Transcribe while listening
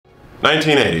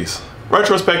1980s.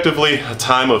 Retrospectively, a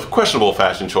time of questionable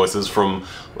fashion choices, from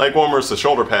leg warmers to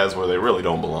shoulder pads where they really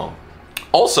don't belong.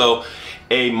 Also,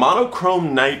 a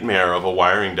monochrome nightmare of a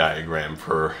wiring diagram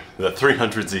for the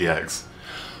 300zx.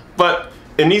 But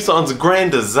in Nissan's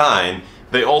grand design,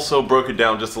 they also broke it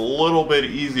down just a little bit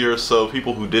easier so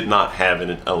people who did not have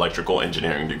an electrical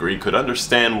engineering degree could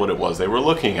understand what it was they were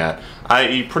looking at,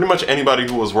 i.e. pretty much anybody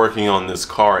who was working on this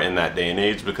car in that day and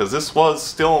age, because this was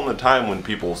still in the time when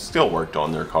people still worked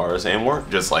on their cars and weren't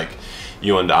just like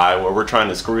you and I, where we're trying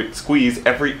to squeeze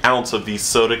every ounce of these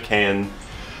soda can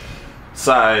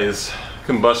size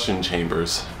combustion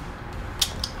chambers.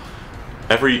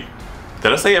 Did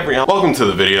I say every ounce? Welcome to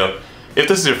the video. If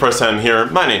this is your first time here,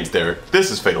 my name's Derek,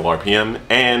 this is Fatal RPM,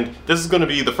 and this is going to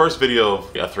be the first video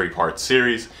of a three-part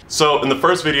series. So in the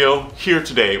first video here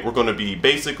today, we're going to be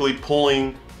basically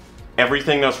pulling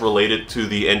everything that's related to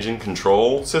the engine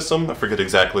control system. I forget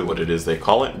exactly what it is they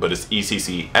call it, but it's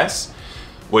ECCS,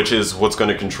 which is what's going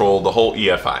to control the whole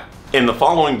EFI. In the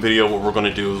following video, what we're going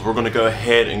to do is we're going to go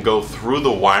ahead and go through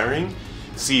the wiring,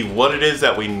 see what it is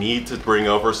that we need to bring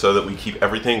over so that we keep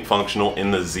everything functional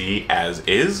in the Z as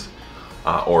is.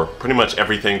 Or pretty much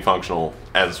everything functional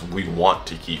as we want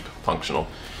to keep functional.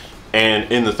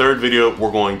 And in the third video,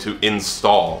 we're going to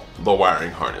install the wiring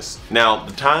harness. Now,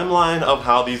 the timeline of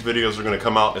how these videos are going to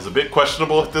come out is a bit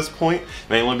questionable at this point,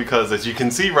 mainly because, as you can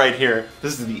see right here,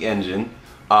 this is the engine,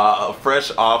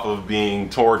 fresh off of being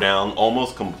tore down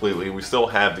almost completely. We still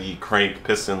have the crank,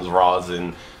 pistons, rods,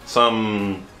 and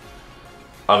some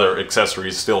other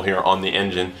accessories still here on the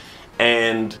engine.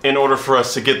 And in order for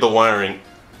us to get the wiring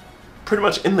pretty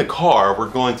much in the car, we're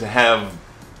going to have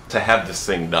this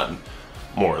thing done,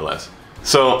 more or less.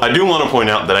 So I do want to point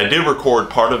out that I did record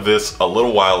part of this a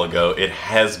little while ago. It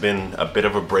has been a bit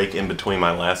of a break in between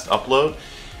my last upload,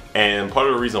 and part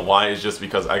of the reason why is just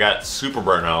because I got super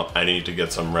burnt out. I need to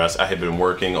get some rest. I had been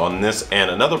working on this and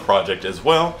another project as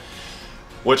well,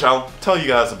 which I'll tell you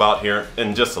guys about here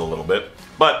in just a little bit,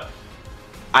 but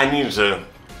I needed to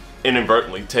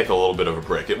inadvertently take a little bit of a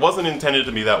break. It wasn't intended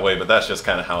to be that way, but that's just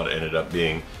kind of how it ended up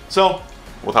being. So,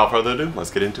 without further ado, let's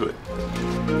get into it.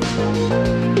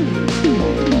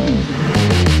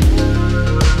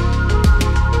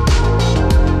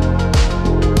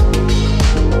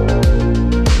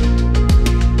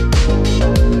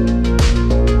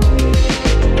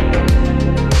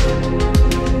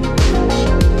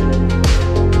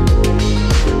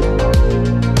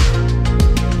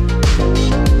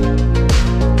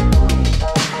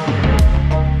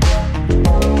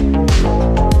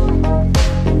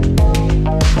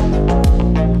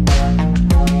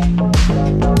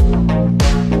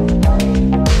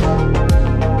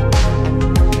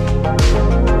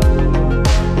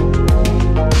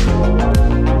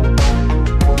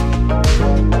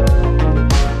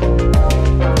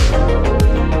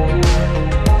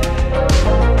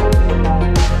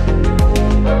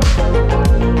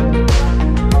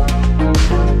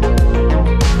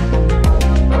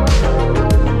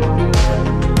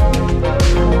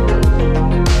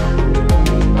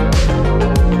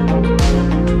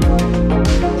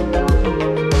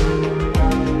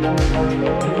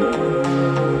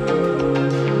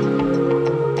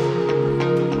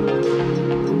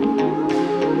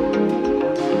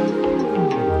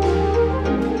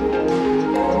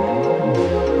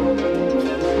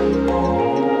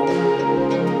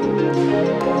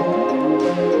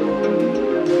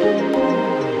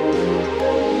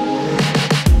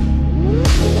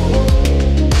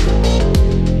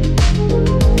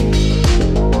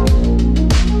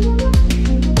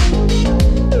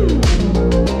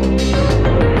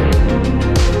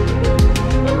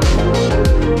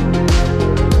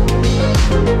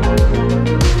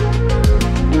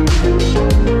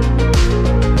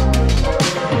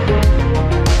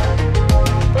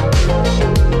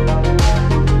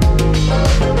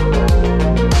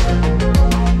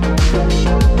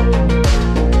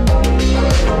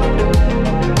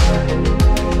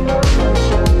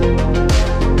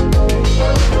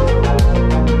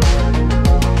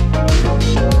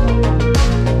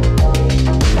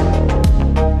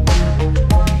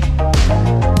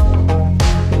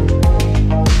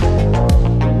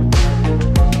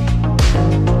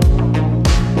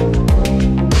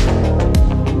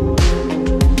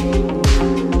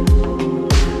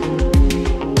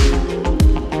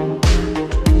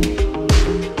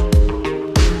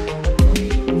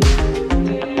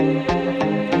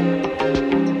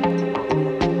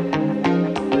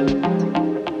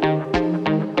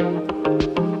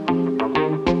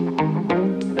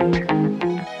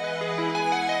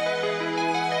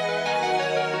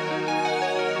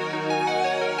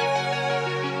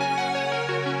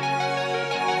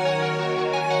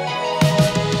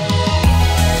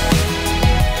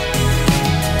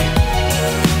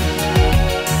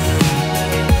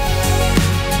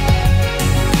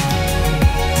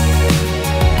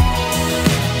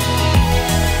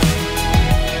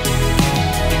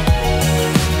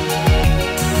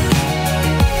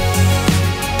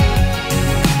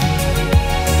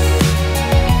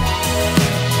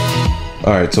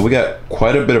 All right, so we got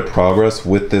quite a bit of progress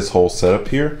with this whole setup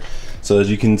here. So as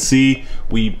you can see,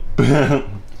 we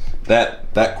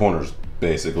that corner's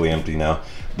basically empty now.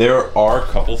 There are a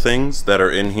couple things that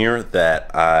are in here that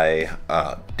I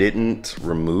didn't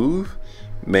remove,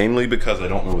 mainly because I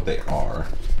don't know what they are.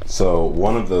 So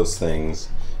one of those things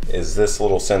is this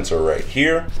little sensor right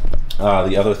here.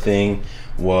 The other thing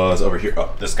was over here.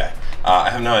 Oh, this guy.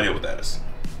 I have no idea what that is.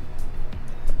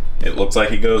 It looks like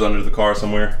he goes under the car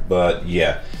somewhere, but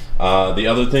yeah. The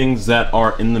other things that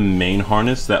are in the main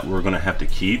harness that we're gonna have to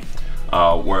keep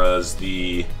was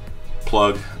the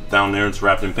plug down there. It's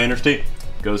wrapped in painter's tape.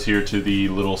 Goes here to the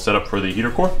little setup for the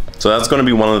heater core. So that's gonna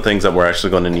be one of the things that we're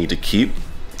actually gonna need to keep.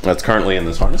 That's currently in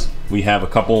this harness. We have a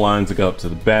couple lines that go up to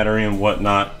the battery and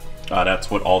whatnot.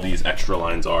 That's what all these extra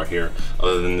lines are here.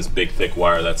 Other than this big thick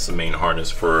wire, that's the main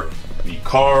harness for the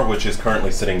car, which is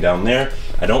currently sitting down there.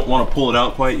 I don't want to pull it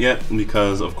out quite yet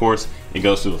because, of course, it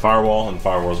goes through the firewall and the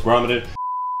firewall is grommeted.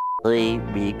 3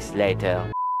 weeks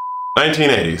later.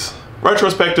 1980s.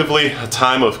 Retrospectively, a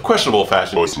time of questionable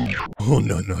fashion. Oh,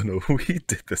 no, we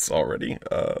did this already.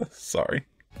 Sorry.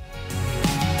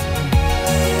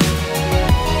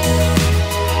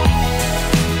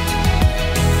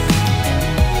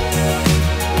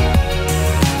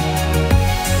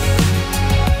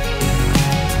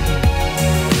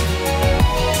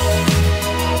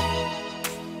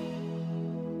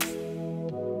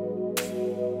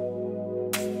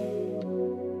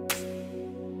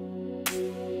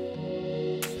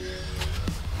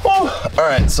 All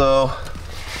right, so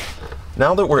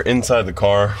now that we're inside the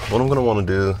car, what I'm gonna wanna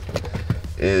do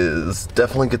is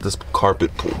definitely get this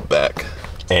carpet pulled back.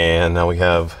 And now we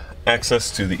have access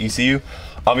to the ECU.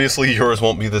 Obviously yours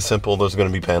won't be this simple. There's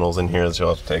gonna be panels in here that you'll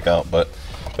have to take out, but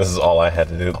this is all I had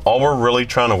to do. All we're really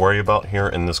trying to worry about here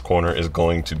in this corner is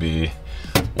going to be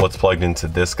what's plugged into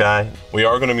this guy. We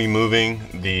are gonna be moving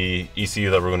the ECU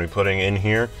that we're gonna be putting in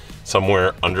here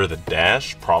somewhere under the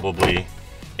dash, probably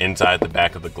inside the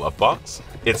back of the glove box.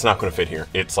 It's not gonna fit here.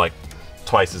 It's like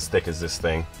twice as thick as this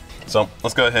thing. So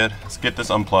let's go ahead, let's get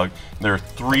this unplugged. There are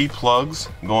 3 plugs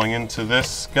going into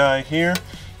this guy here.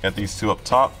 Got these 2 up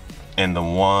top and the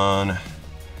one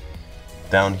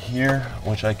down here,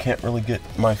 which I can't really get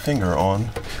my finger on.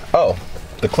 Oh,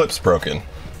 the clip's broken.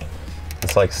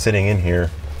 It's like sitting in here,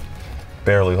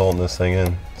 barely holding this thing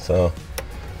in. So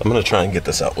I'm gonna try and get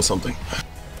this out with something.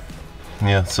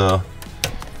 Yeah, so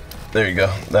there you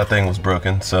go. That thing was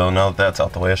broken. So now that that's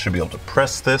out the way, I should be able to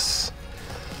press this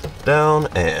down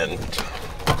and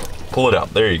pull it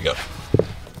out. There you go.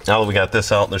 Now that we got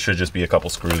this out, there should just be a couple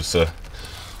screws to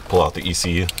pull out the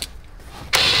ECU.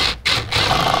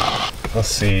 Let's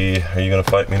see, are you gonna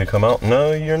fight me to come out?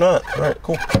 No, you're not. All right,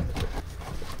 cool.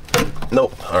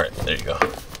 Nope, all right, there you go.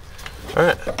 All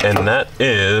right, and that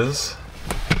is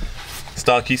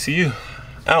stock ECU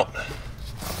out.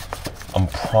 I'm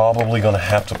probably gonna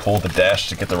have to pull the dash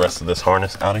to get the rest of this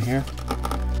harness out of here.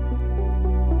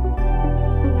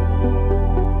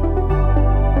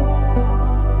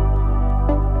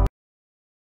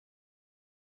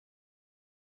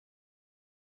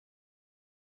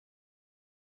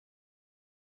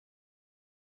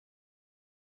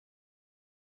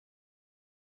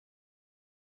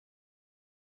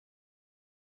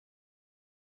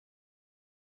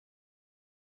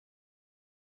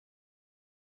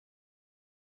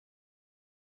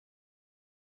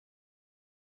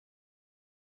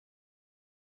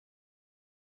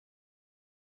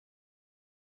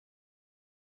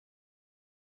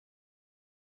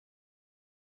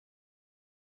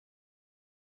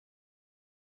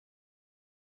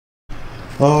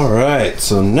 All right,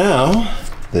 so now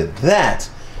that that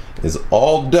is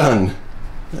all done,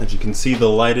 as you can see the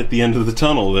light at the end of the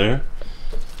tunnel there,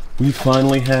 we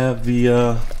finally have the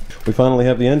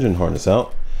engine harness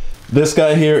out. This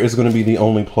guy here is going to be the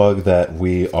only plug that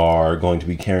we are going to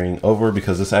be carrying over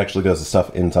because this actually goes to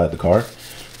stuff inside the car.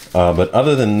 But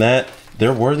other than that,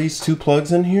 there were these 2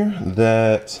 plugs in here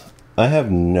that I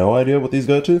have no idea what these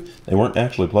go to. They weren't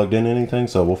actually plugged in anything,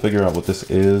 so we'll figure out what this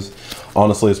is.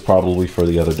 Honestly, it's probably for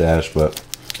the other dash, but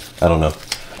I don't know.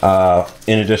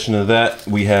 In addition to that,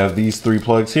 we have these 3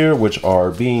 plugs here, which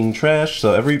are being trashed.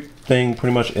 So everything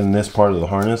pretty much in this part of the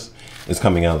harness is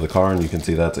coming out of the car, and you can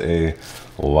see that's a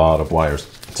lot of wires.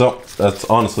 So that's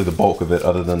honestly the bulk of it,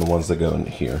 other than the ones that go in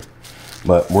here.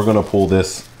 But we're gonna pull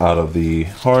this out of the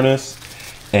harness,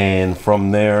 and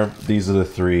from there, these are the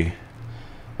 3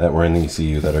 that were in the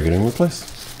ECU that are getting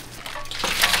replaced.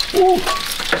 Woo.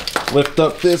 Lift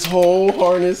up this whole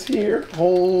harness here.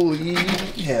 Holy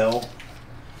hell.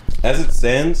 As it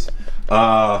stands,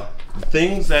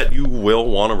 things that you will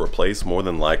want to replace more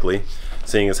than likely,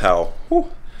 seeing as how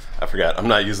I forgot, I'm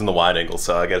not using the wide angle,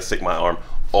 so I gotta stick my arm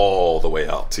all the way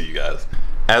out to you guys.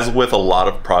 As with a lot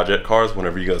of project cars,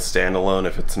 whenever you go standalone,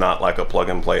 if it's not like a plug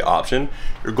and play option,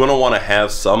 you're gonna wanna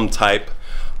have some type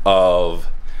of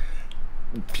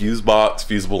fuse box,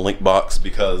 fusible link box,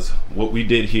 because what we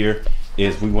did here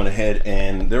is we went ahead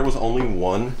and there was only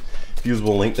one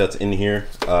fusible link that's in here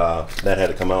that had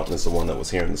to come out, and it's the one that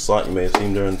was here in the slot you may have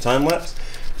seen during the time lapse,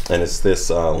 and it's this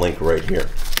link right here.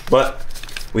 But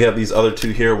we have these other two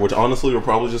here, which honestly we're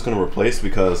probably just going to replace,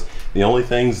 because the only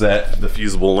things that the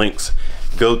fusible links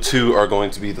go to are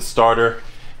going to be the starter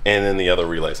and then the other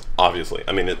relays. Obviously,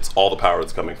 I mean, it's all the power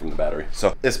that's coming from the battery.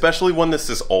 So especially when this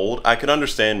is old, I could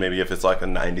understand maybe if it's like a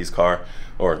 90s car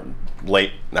or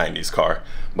late 90s car,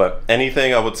 but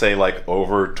anything I would say like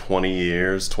over 20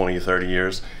 years, 20, 30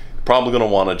 years, probably gonna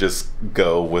wanna just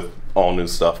go with all new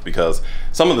stuff, because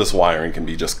some of this wiring can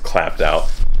be just clapped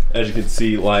out. As you can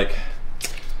see, like,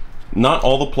 not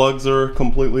all the plugs are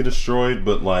completely destroyed,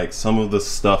 but like some of the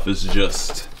stuff is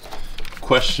just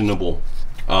questionable.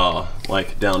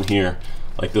 Like down here,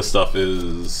 like this stuff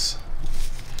is,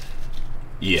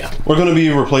 yeah. We're gonna be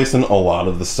replacing a lot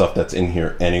of the stuff that's in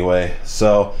here anyway,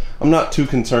 so I'm not too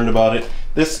concerned about it.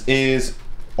 This is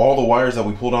all the wires that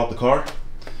we pulled out the car.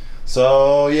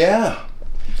 So yeah,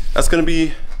 that's gonna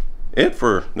be it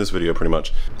for this video pretty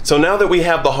much. So now that we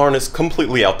have the harness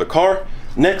completely out the car,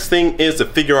 next thing is to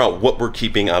figure out what we're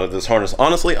keeping out of this harness.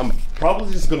 Honestly, I'm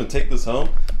probably just gonna take this home.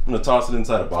 I'm gonna toss it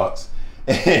inside a box,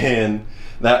 and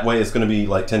that way it's gonna be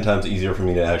like 10 times easier for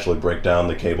me to actually break down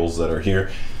the cables that are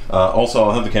here. Also,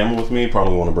 I'll have the camera with me.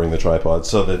 Probably wanna bring the tripod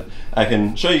so that I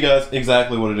can show you guys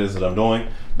exactly what it is that I'm doing.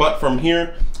 But from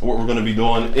here, what we're gonna be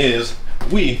doing is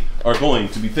we are going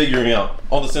to be figuring out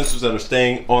all the sensors that are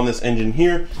staying on this engine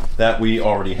here that we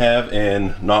already have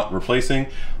and not replacing.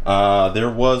 There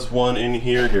was one in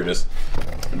here. Here it is.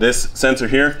 This sensor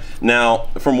here. Now,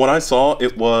 from what I saw,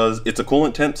 it's a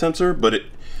coolant temp sensor, but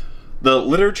the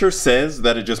literature says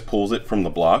that it just pulls it from the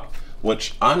block,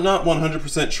 which I'm not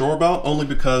 100% sure about, only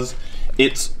because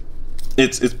it's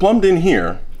plumbed in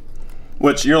here,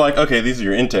 which you're like, okay, these are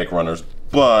your intake runners,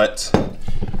 but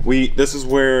this is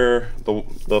where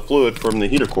the fluid from the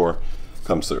heater core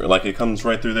comes through. Like, it comes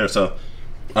right through there. So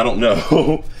I don't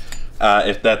know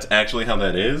if that's actually how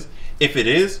that is. If it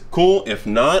is, cool. If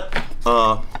not,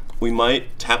 we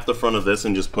might tap the front of this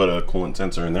and just put a coolant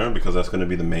sensor in there, because that's going to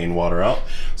be the main water out.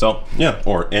 So yeah,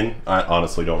 or in. I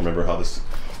honestly don't remember how this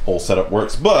whole setup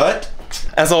works, but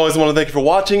as always, I want to thank you for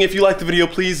watching. If you liked the video,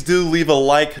 please do leave a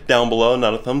like down below,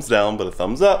 not a thumbs down, but a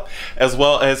thumbs up, as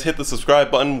well as hit the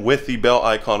subscribe button with the bell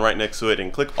icon right next to it,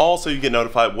 and click all so you get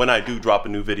notified when I do drop a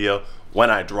new video, when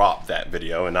I drop that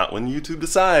video, and not when YouTube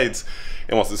decides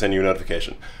and wants to send you a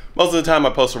notification. Most of the time I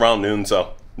post around noon,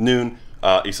 so noon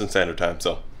Eastern Standard Time,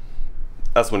 so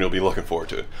that's when you'll be looking forward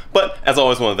to it. But as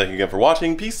always, I want to thank you again for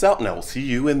watching. Peace out, and I will see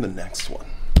you in the next one.